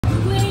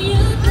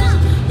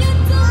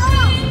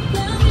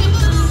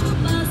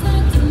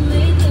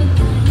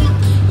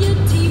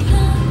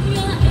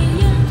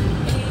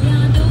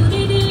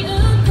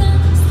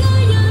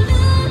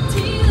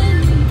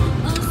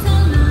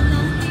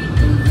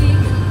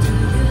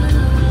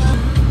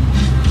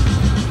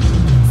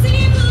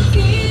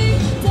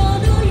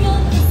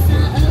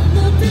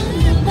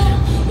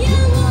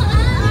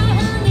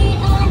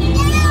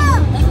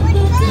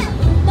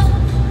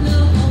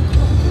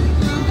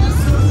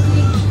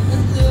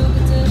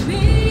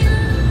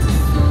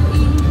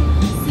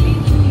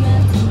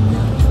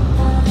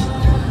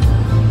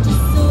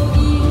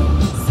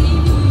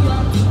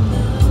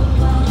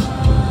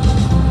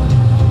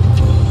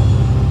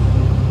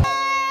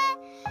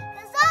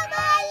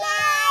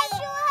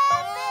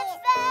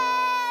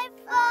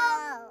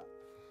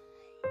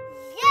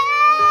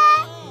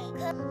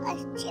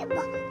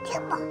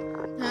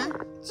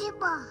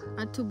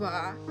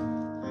tuba.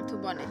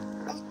 Tuba ni.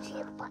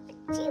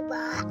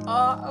 Ciba.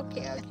 Oh,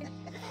 okey.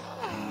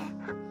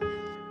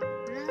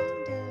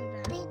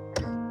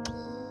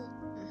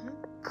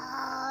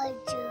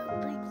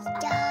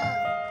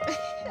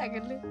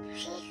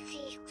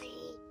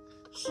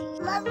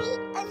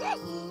 Mami, ada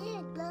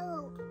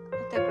hidung.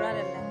 Kita keluar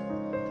dah.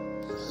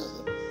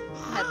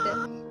 Ada.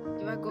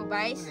 Cuba go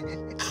bais.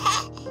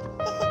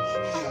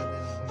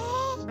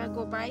 Cuba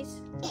go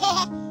bais.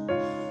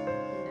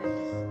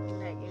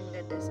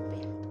 Dah dah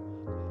sampai.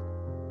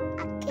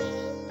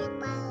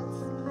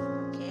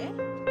 Okey.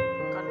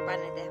 Kon pan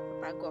ada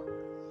apa go?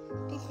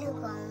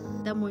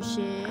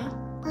 Tamushe.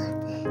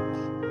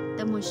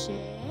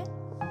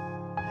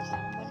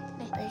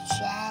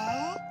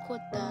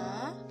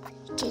 Kota.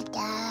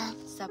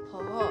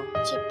 Sapo.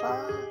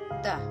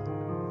 Da.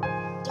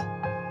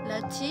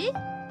 Laci.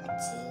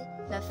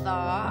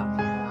 Lasa.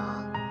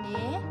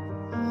 Ni.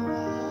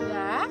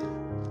 Ya.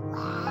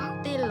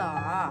 Tila.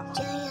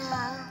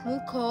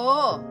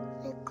 Muko.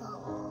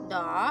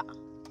 Da.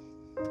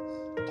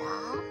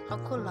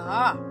 Aku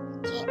lah.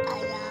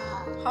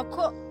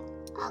 Aku.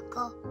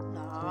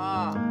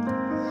 Lah.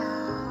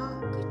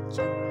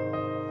 Kecil.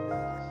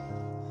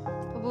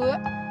 Bu,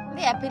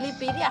 lihat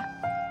pilih-pilih dia.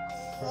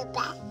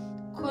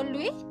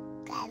 Kolui.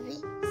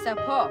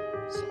 Sapo.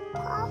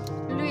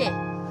 Lui.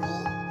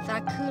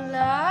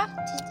 Sakula.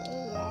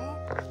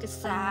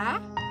 Kesah.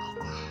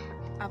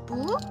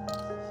 Abu.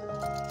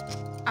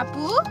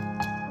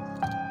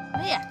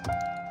 Lihat.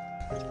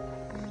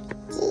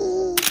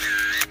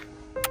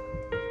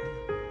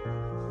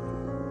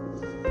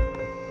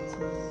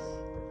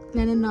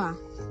 Nana.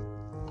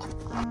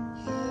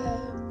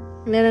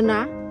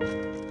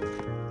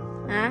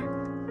 Hah?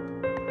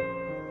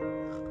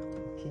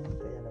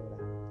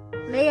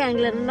 Lấy ăn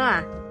lên nó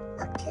à?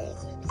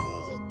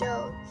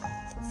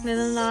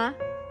 Lên nó.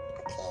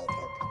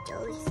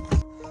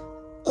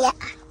 Dạ.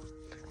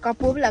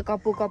 Kopu là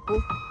kopu.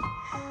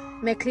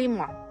 Mẹ cream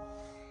à?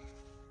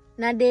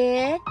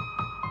 Nade.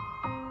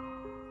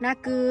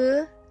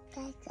 Naku.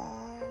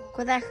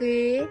 Có ta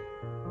khi?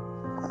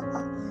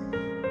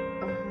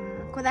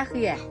 Có ta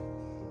khi à?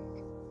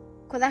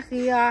 Có ta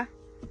khi à?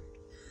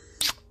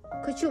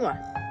 Có chua à?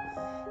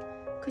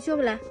 Có chua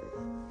bla?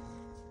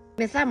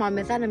 Mẹ sao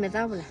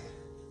bla?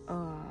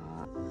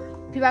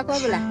 Pi ba có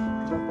bla?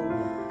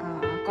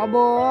 Có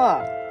bố.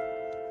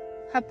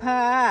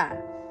 Papa.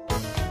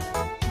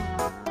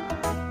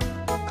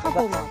 Khó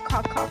bố mà,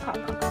 khó.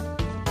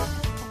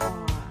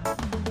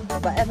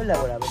 Bà em phải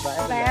lỡ rồi,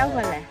 Bà em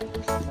phải lỡ.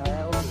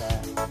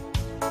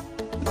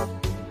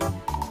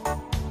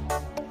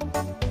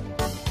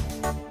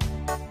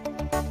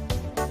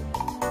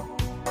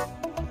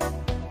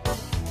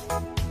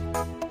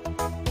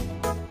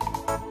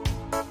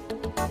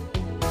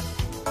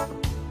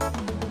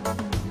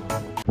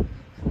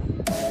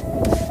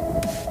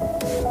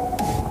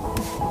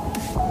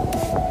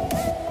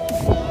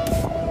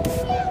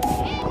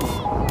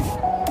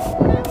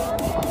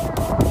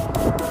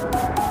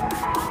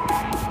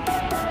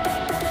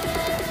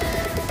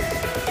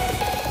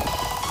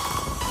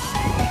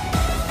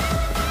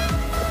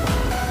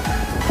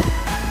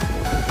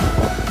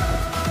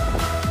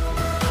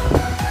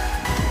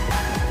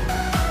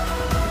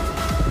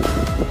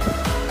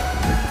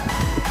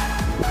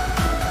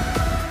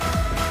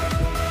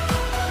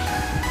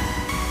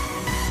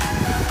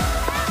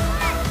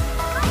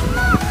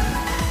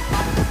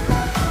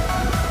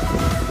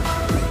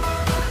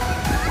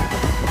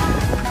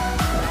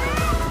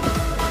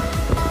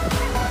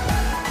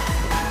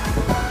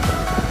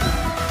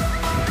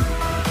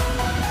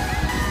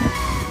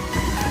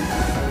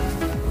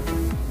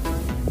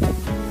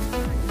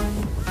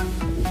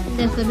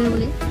 Dah sambil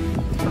boleh?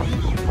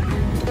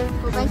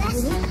 Kau baik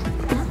boleh?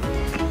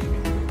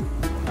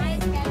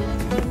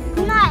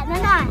 Nah.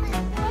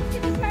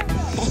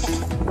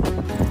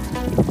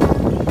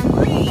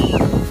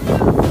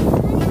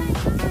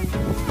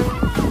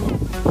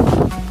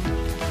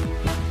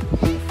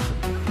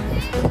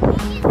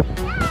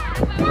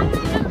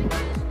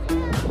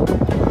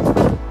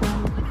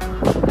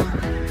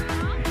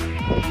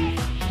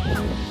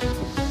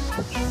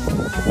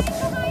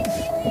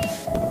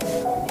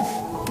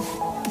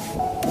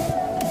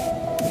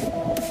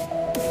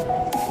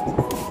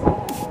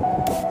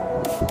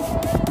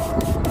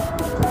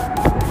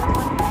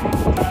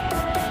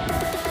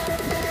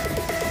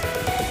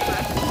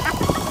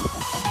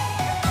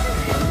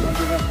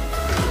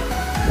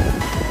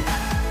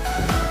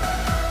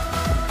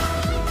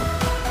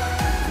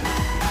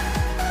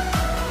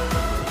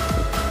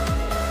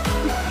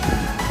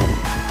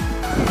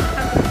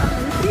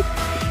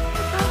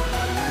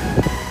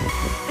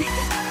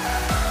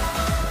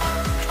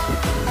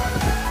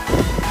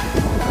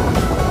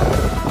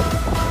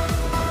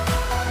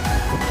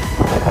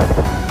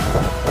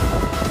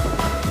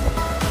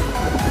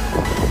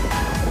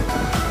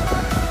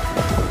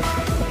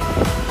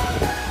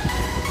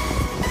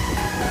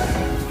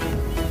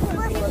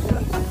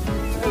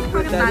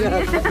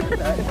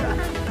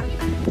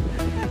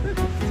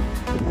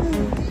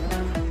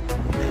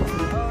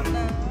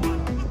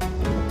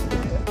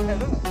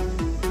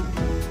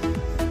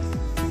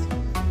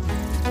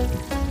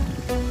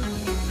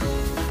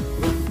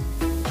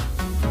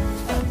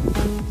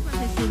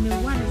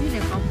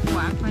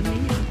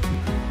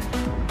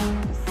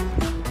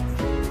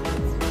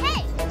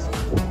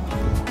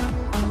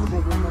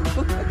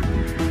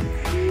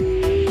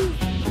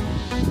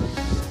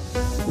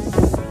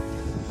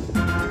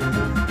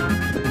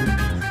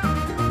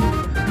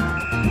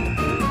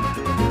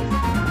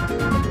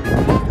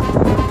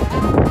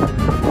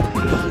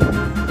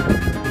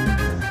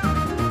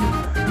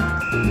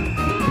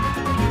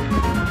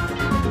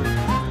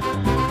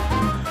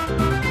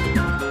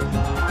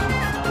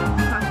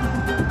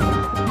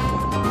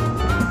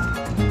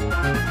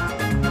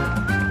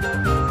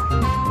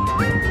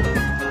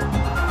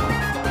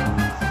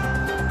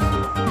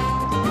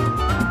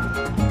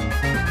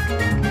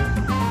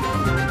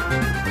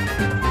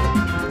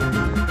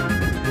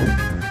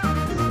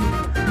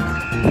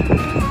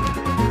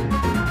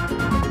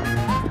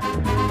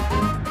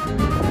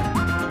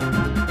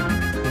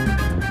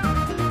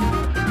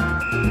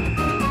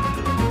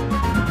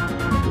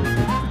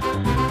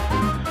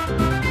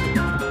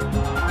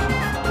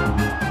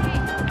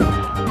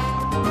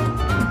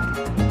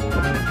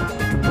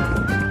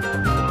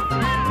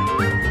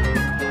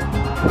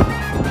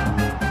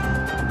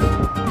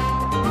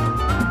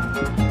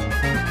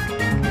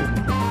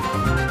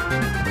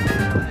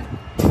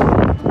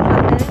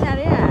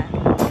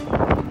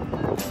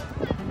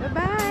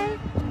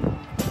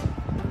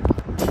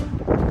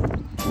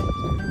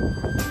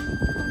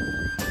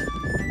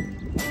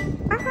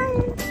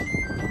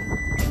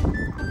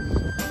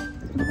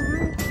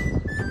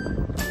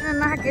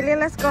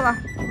 Let's go lah.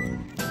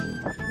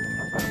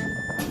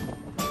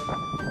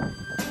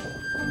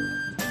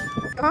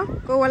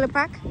 Go Water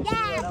Park.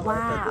 Yeah.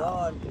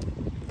 Wow.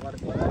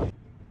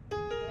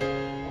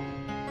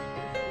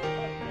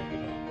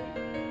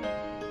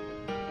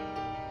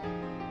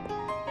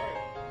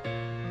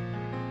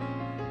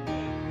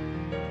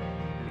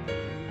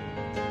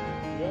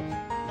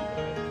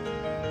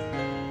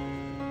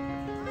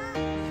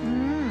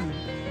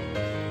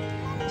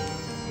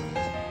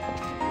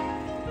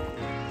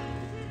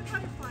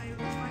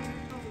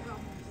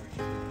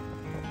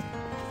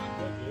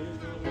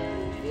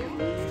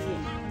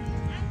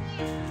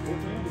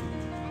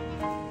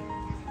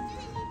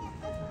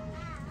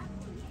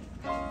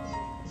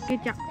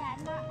 Kicap.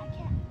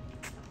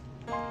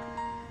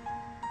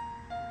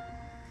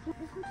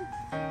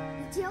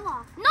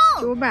 No.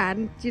 Coba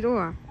Ciro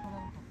ah.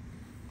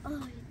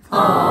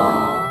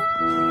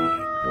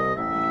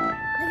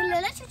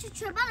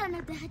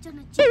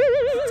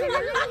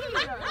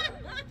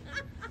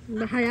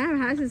 Bahaya,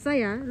 bahaya selesai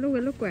ya. Lu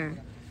ya.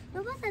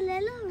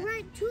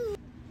 Right too.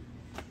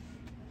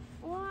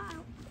 Wow.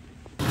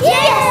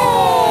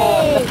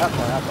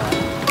 Apa apa.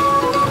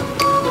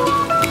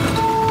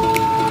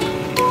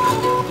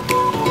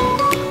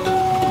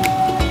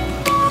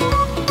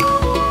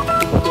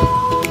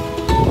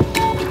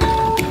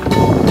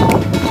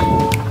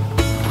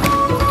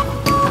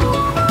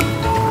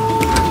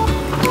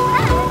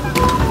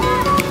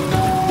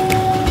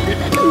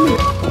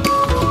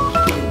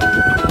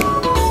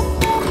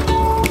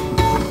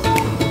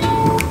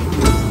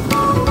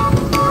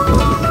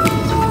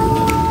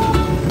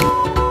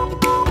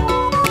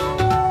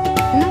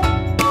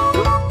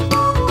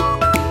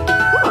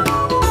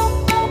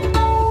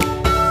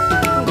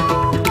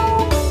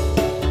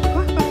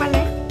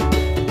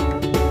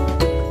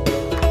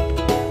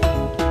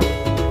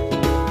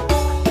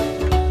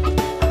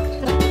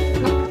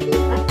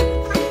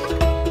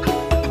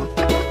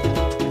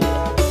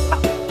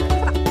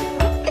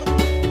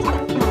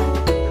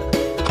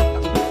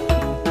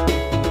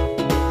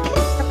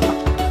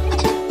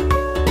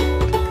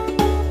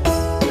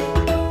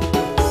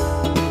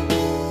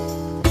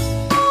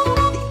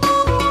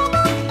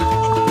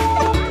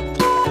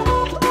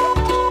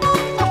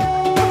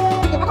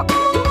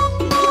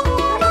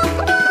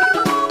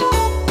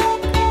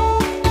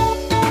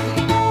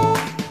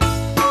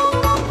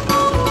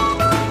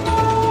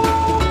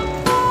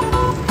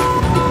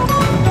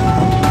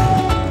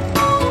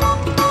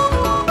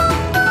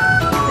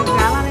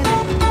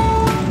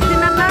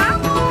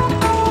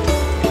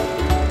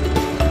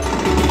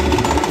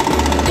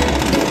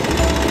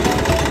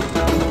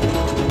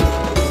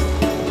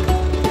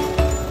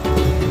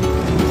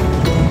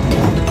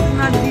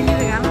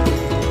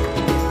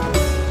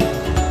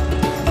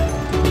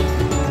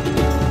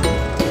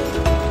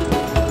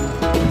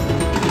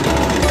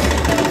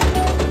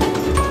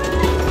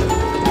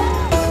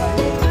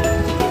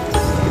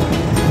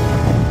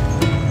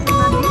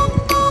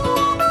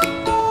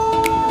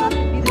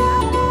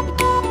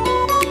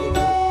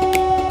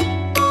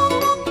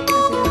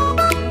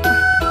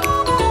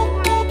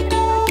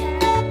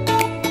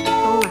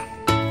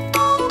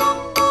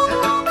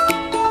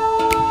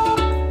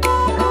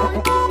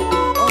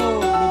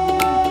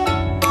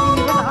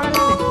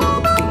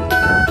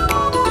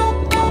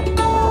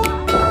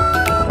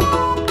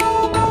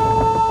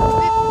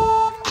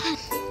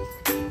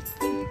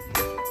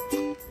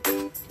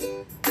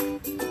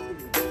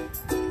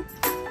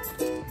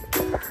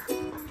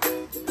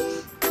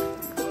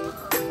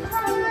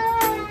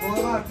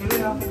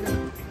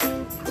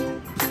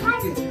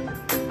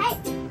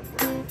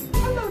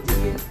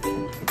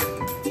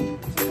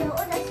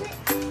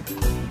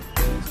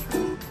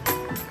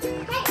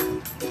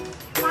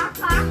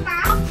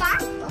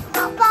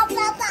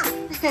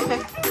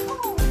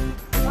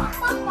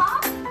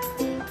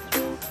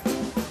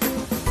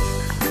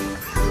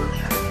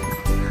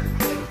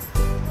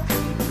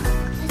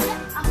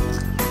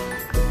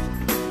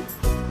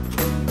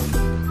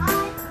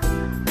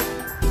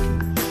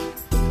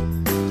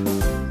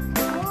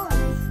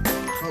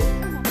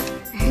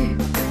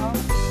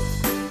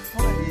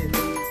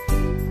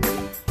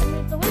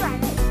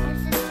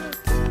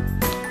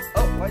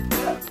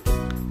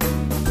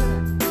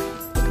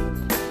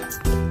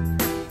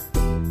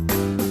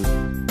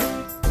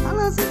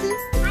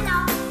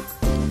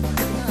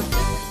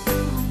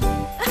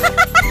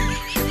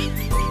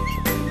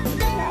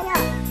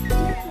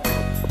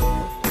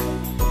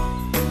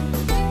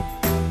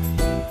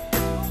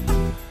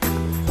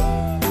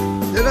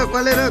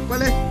 Kuat le, kuat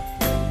le.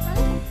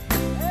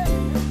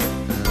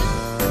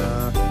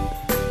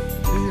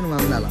 Sini nama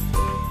mana lah?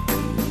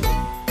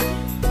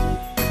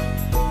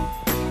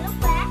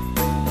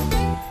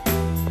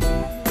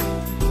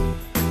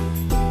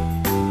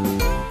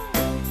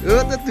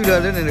 Oh, tu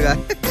dah ada ni kan?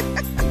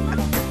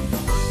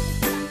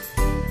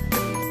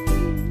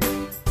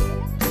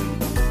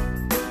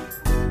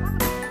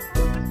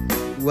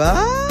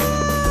 Wow.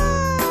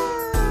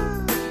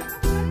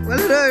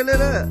 Boleh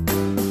dah.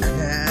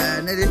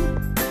 Ni dia.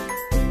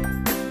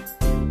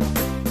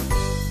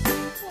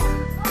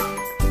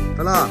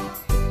 Tolong.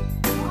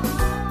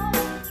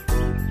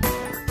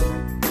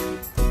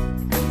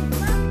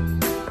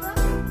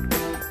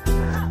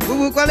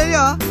 Bubu kuat le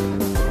dia.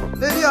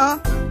 Le dia.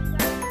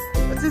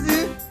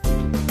 CeCe.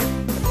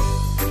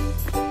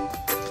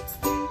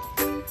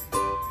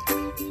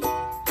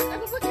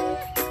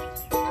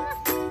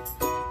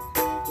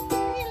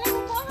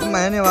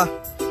 Main ni wah.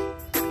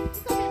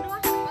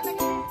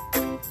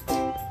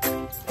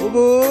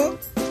 Bubu.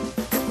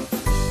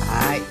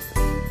 Hai.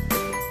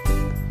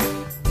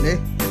 Ni.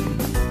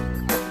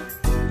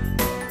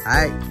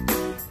 Hai.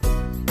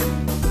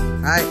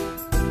 Hai.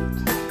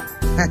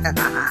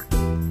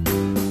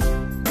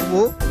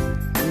 Bubu.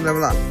 Ini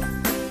berapa?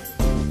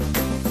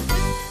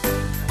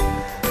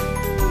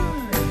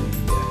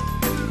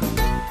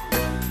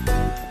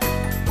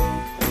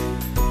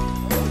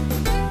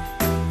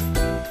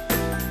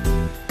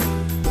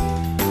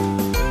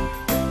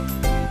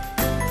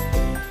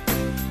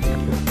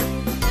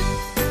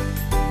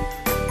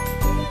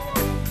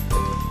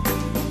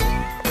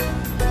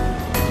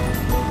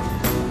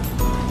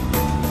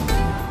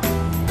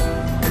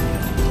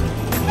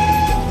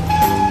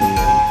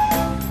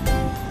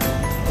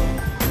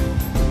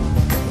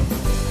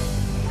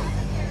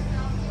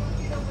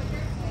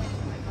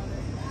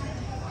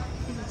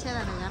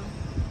 Cara dengan.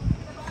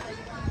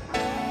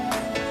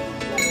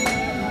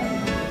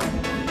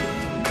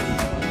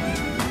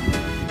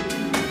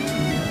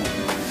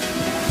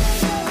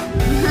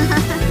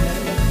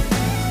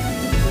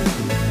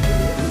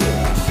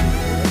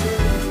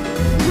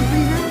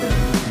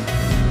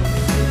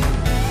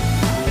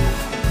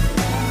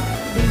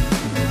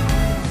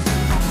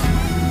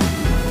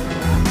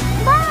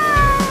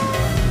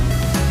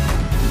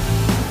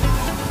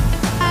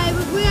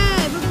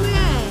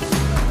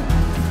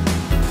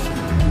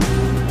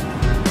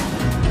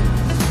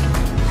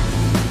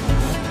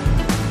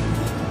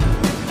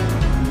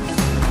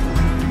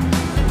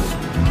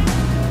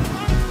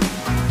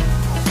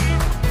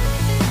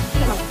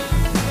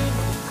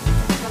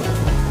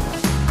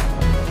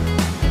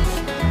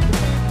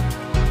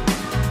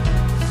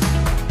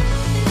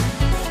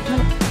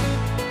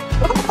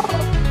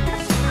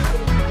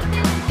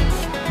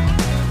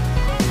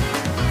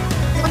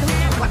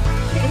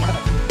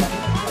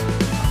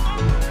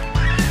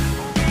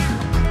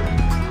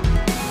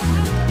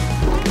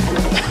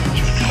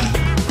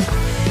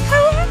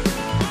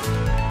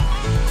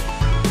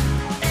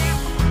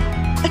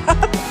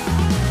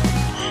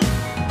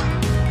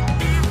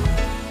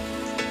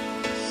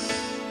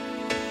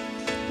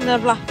 Benar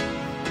belah.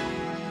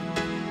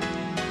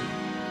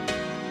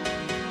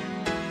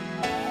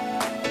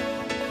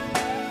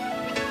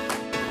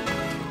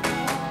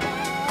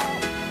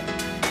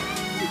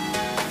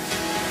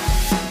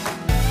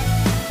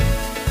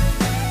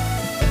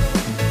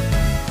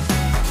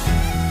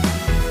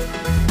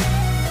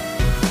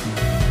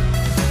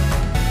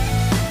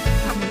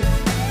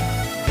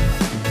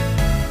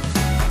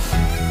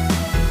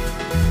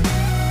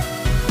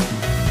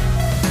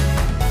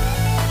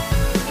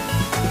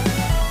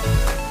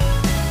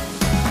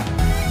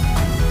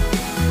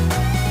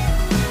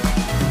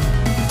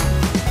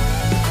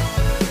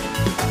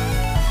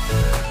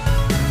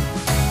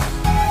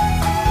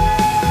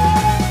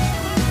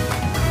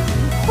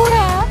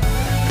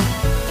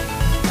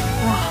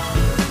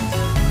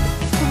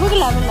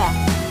 Belah.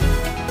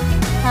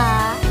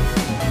 Ha?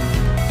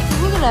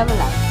 Ibu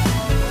belah.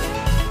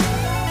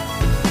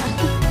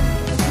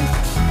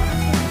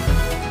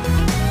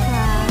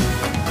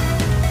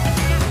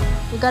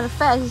 You got a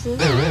fat,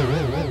 CeCe.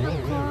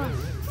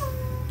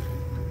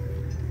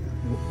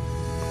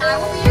 I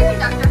will be your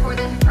conductor for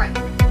this trip.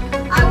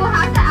 I will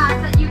have to ask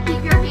that you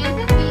keep your hands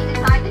and feet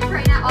inside the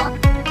train at all.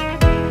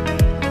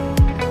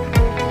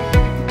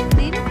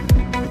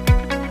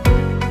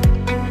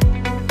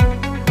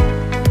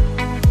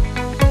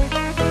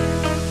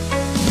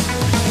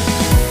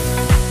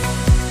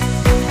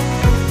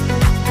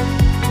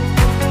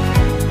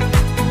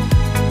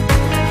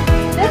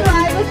 This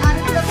ride was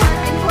added to the park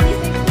in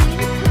 2016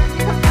 to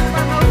become one of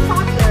our most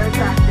popular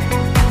attractions.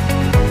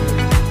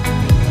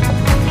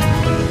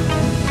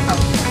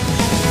 Oh.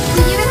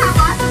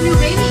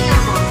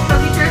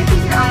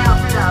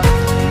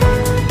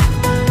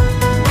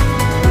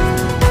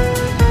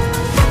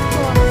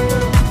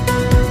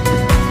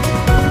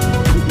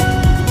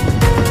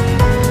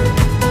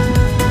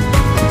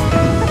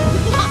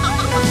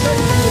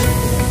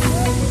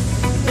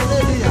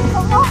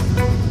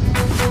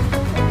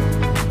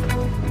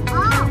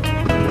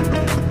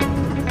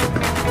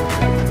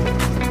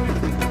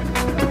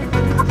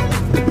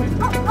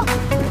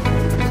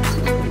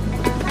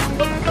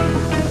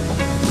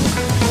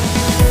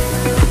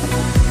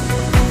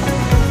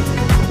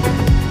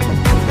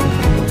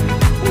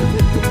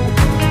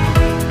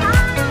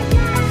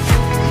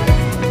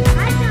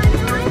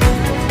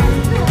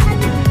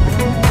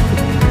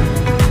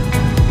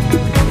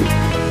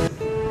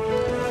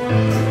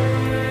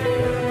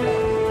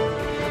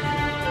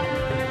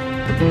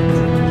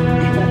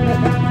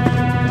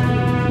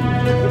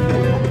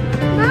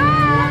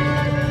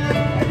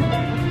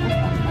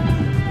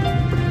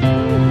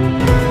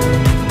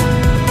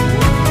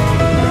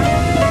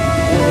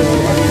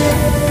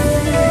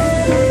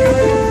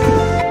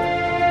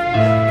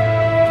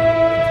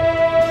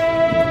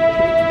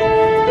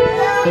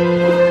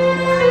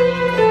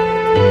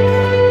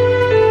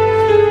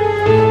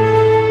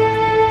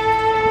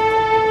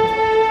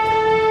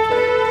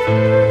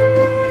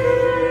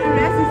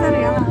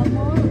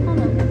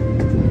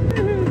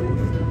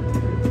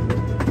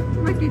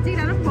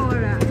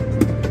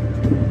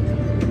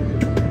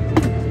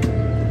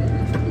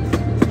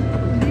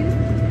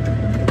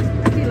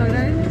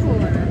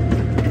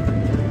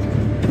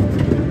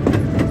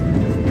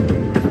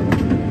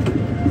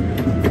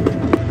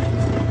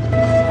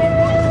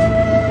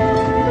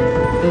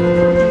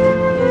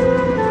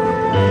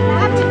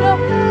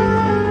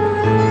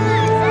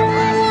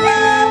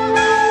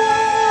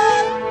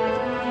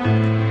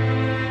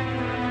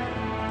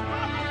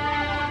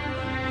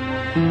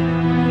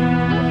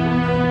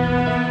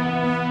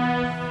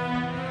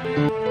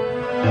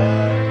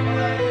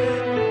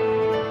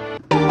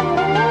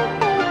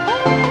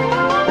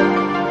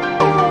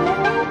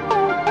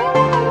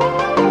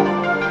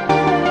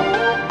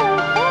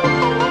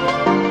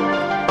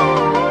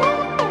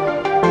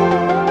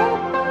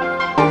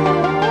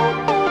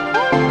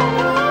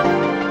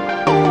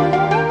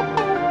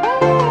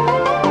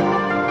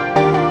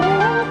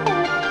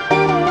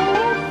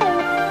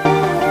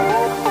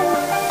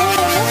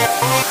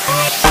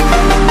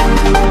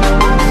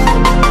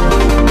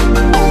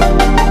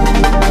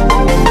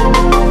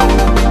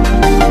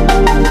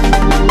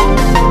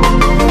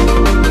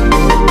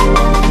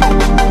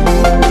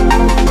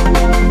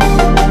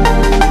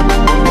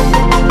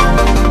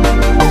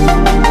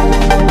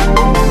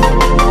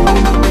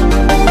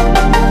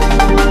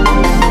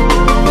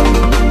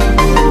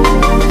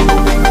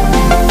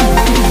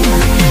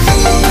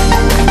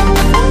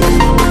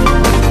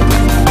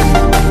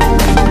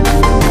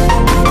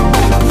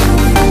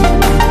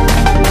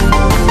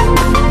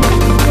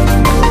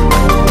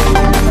 doesn't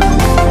even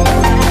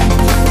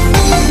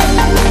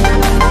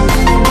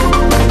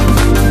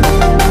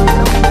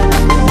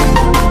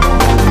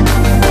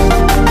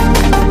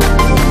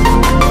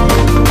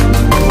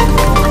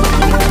matter.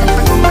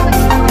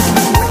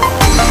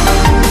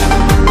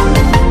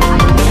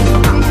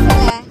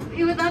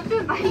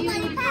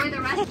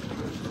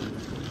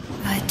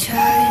 I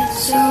tried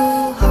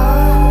so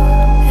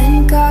hard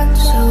and got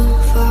so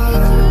far,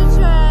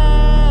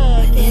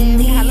 but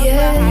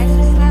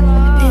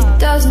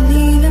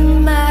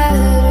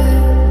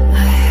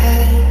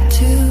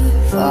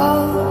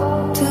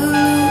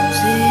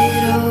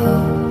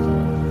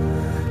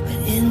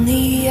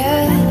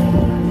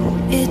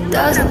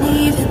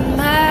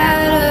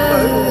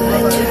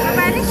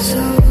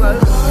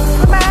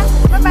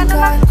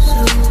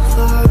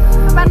in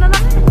the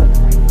end,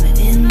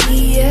 it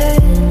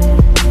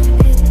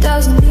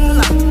doesn't even matter. I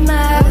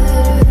had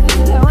to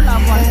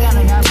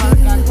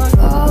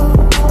fall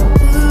to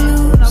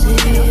lose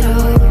it all,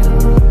 but in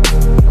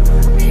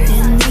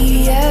the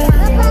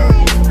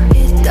end,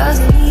 it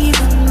doesn't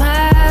even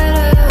matter.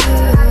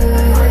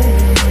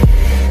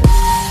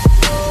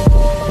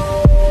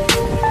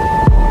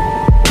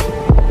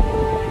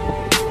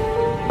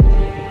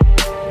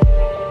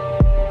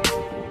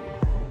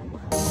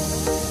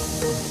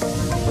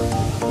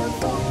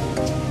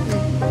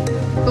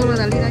 Tôi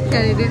là đi ra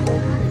kia đi,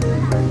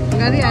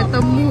 cái gì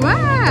tôm mua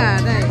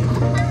đây,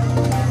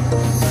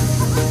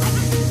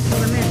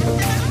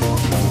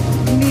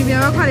 đi về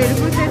vào đây được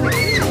không?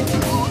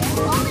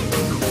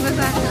 Bây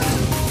giờ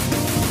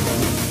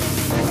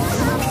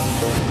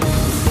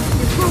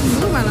không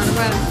mua mà làm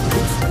sao?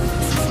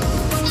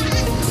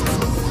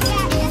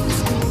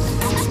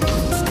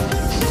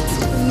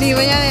 Đi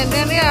vào nhà này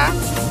đi à?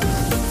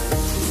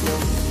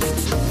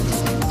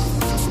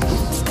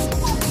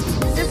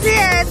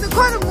 CeCe, tu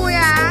kau nemu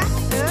ya?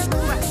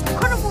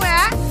 Kau nemu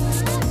ya?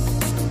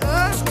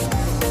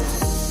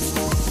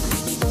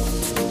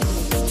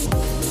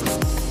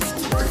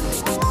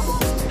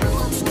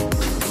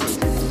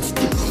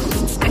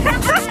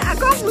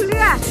 Aku boleh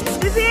ya?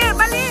 CeCe,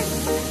 balik.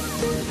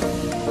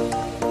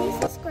 Please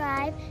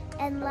subscribe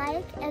and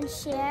like and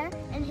share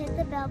and hit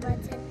the bell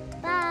button.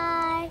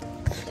 Bye.